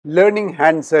Learning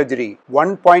hand surgery,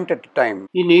 one point at a time.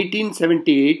 In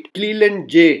 1878, Cleland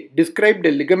J. described a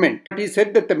ligament. He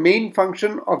said that the main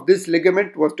function of this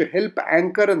ligament was to help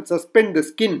anchor and suspend the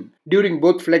skin during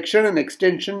both flexion and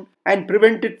extension and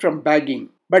prevent it from bagging.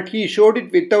 But he showed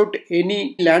it without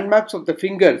any landmarks of the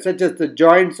finger, such as the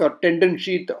joints or tendon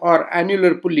sheath or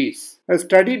annular pulleys. A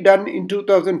study done in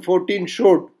 2014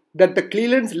 showed that the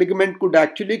Cleland's ligament could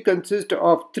actually consist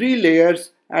of 3 layers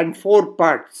and 4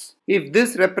 parts. If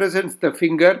this represents the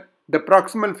finger, the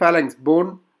proximal phalanx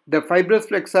bone, the fibrous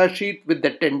flexor sheath with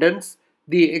the tendons,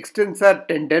 the extensor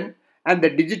tendon, and the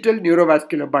digital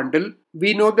neurovascular bundle,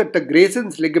 we know that the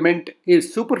Grayson's ligament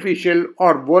is superficial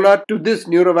or volar to this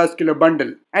neurovascular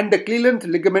bundle, and the Cleland's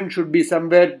ligament should be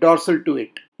somewhere dorsal to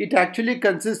it. It actually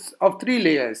consists of 3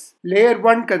 layers. Layer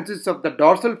 1 consists of the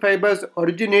dorsal fibers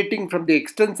originating from the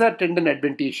extensor tendon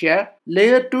adventitia.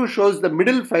 Layer 2 shows the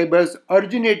middle fibers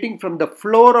originating from the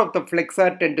floor of the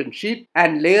flexor tendon sheath,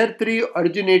 and layer 3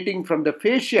 originating from the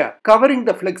fascia covering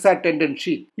the flexor tendon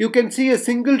sheath. You can see a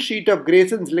single sheet of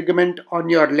Grayson's ligament on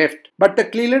your left, but the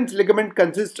Cleland's ligament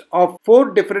consists of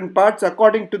 4 different parts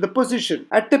according to the position.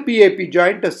 At the PIP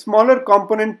joint, a smaller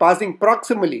component passing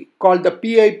proximally called the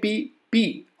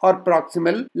PIP-P or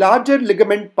proximal, larger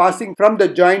ligament passing from the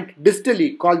joint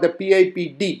distally called the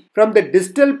PIP-D. From the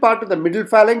distal part of the middle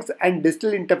phalanx and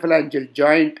distal interphalangeal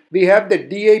joint, we have the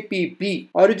DIP-P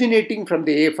originating from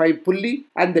the A5 pulley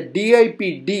and the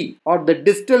DIP-D or the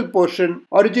distal portion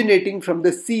originating from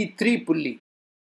the C3 pulley.